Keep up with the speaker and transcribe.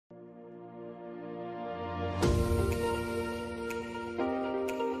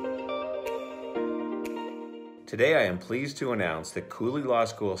Today I am pleased to announce that Cooley Law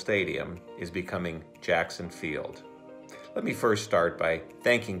School Stadium is becoming Jackson Field. Let me first start by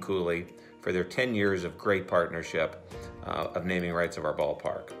thanking Cooley for their 10 years of great partnership of naming rights of our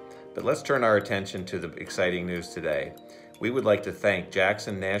ballpark. But let's turn our attention to the exciting news today. We would like to thank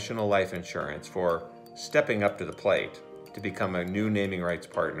Jackson National Life Insurance for stepping up to the plate to become a new naming rights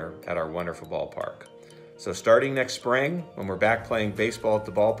partner at our wonderful ballpark. So starting next spring, when we're back playing baseball at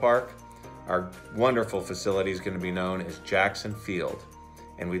the ballpark, our wonderful facility is going to be known as Jackson Field.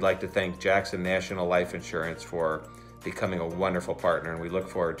 And we'd like to thank Jackson National Life Insurance for becoming a wonderful partner, and we look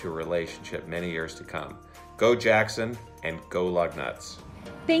forward to a relationship many years to come. Go Jackson and go Lugnuts.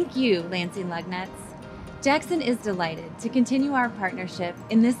 Thank you, Lansing Lugnuts. Jackson is delighted to continue our partnership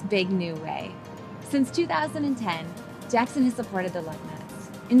in this big new way. Since 2010, Jackson has supported the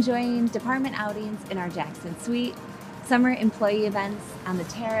Lugnuts, enjoying department outings in our Jackson suite, summer employee events on the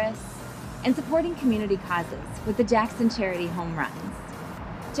terrace, and supporting community causes with the Jackson Charity Home Runs.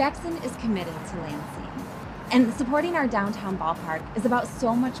 Jackson is committed to Lansing, and supporting our downtown ballpark is about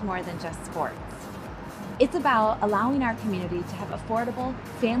so much more than just sports. It's about allowing our community to have affordable,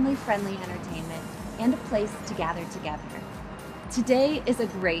 family-friendly entertainment and a place to gather together. Today is a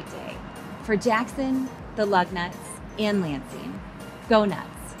great day for Jackson, the Lugnuts, and Lansing. Go Nuts!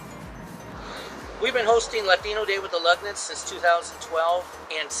 We've been hosting Latino Day with the Lugnuts since 2012,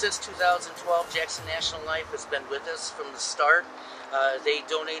 and since 2012, Jackson National Life has been with us from the start. They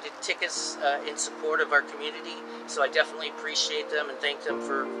donated tickets in support of our community, so I definitely appreciate them and thank them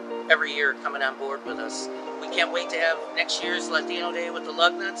for every year coming on board with us. We can't wait to have next year's Latino Day with the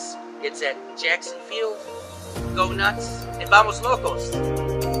Lugnuts. It's at Jackson Field. Go Nuts and Vamos Locos!